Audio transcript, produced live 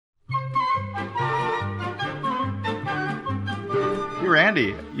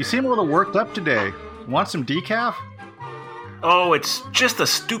Randy, you seem a little worked up today. Want some decaf? Oh, it's just the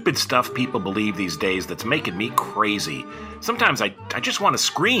stupid stuff people believe these days that's making me crazy. Sometimes I just want to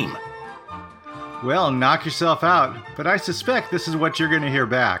scream. Well, knock yourself out, but I suspect this is what you're going to hear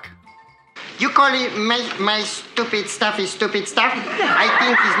back. You call it my stupid stuff is stupid stuff?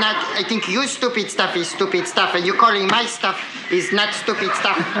 I think your stupid stuff is stupid stuff, and you calling my stuff is not stupid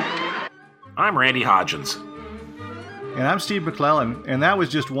stuff. I'm Randy Hodgins. And I'm Steve McClellan, and that was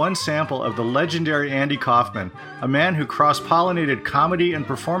just one sample of the legendary Andy Kaufman, a man who cross-pollinated comedy and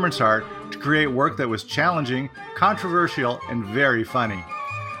performance art to create work that was challenging, controversial, and very funny.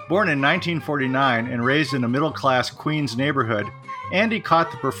 Born in 1949 and raised in a middle-class Queens neighborhood, Andy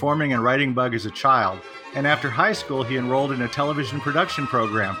caught the performing and writing bug as a child, and after high school he enrolled in a television production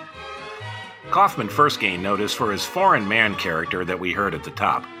program. Kaufman first gained notice for his foreign man character that we heard at the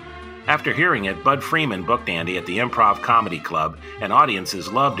top. After hearing it, Bud Freeman booked Andy at the Improv Comedy Club, and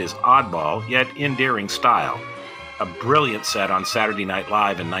audiences loved his oddball, yet endearing style. A brilliant set on Saturday Night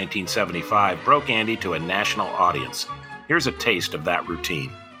Live in 1975 broke Andy to a national audience. Here's a taste of that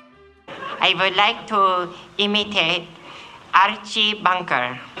routine. I would like to imitate Archie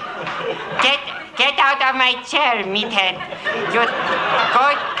Bunker. Get out of my chair, meathead. You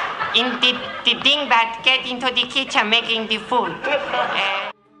go in the dingbat, get into the kitchen making the food.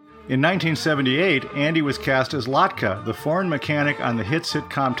 In 1978, Andy was cast as Latka, the foreign mechanic on the hit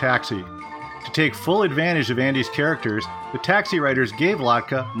sitcom Taxi. To take full advantage of Andy's characters, the Taxi writers gave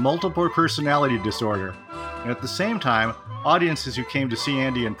Latka multiple personality disorder. And at the same time, audiences who came to see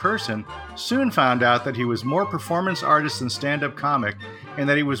Andy in person soon found out that he was more performance artist than stand-up comic, and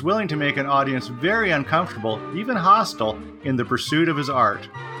that he was willing to make an audience very uncomfortable, even hostile, in the pursuit of his art.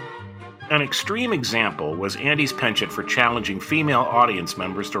 An extreme example was Andy's penchant for challenging female audience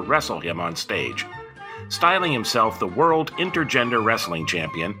members to wrestle him on stage. Styling himself the world intergender wrestling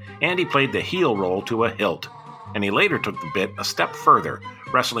champion, Andy played the heel role to a hilt. And he later took the bit a step further,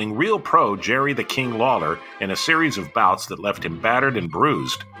 wrestling real pro Jerry the King Lawler in a series of bouts that left him battered and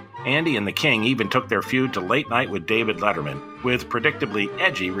bruised. Andy and the King even took their feud to Late Night with David Letterman, with predictably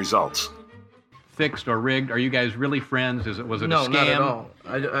edgy results. Fixed or rigged? Are you guys really friends? Was it a scam? No, not at all.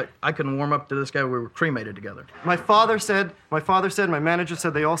 I couldn't warm up to this guy. We were cremated together. My father said, my manager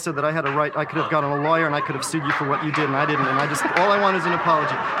said, they all said that I had a right. I could have gotten a lawyer and I could have sued you for what you did, and I didn't. And all I want is an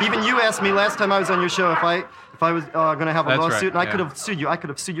apology. Even you asked me last time I was on your show if I was going to have a lawsuit, and I could have sued you. I could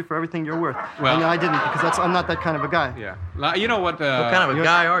have sued you for everything you're worth. Well, and I didn't, because I'm not that kind of a guy. Yeah. You know what? What kind of a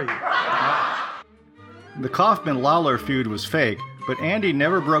guy are you? The Kaufman-Lawler feud was fake, but Andy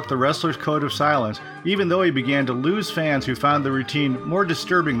never broke the wrestler's code of silence, even though he began to lose fans who found the routine more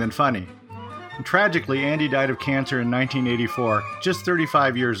disturbing than funny. And tragically, Andy died of cancer in 1984, just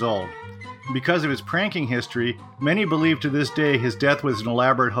 35 years old. And because of his pranking history, many believe to this day his death was an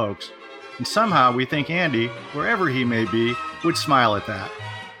elaborate hoax. And somehow we think Andy, wherever he may be, would smile at that.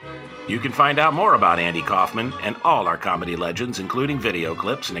 You can find out more about Andy Kaufman and all our comedy legends, including video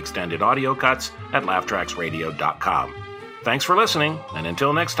clips and extended audio cuts, at laughtracksradio.com. Thanks for listening, and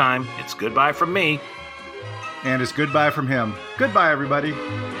until next time, it's goodbye from me. And it's goodbye from him. Goodbye, everybody.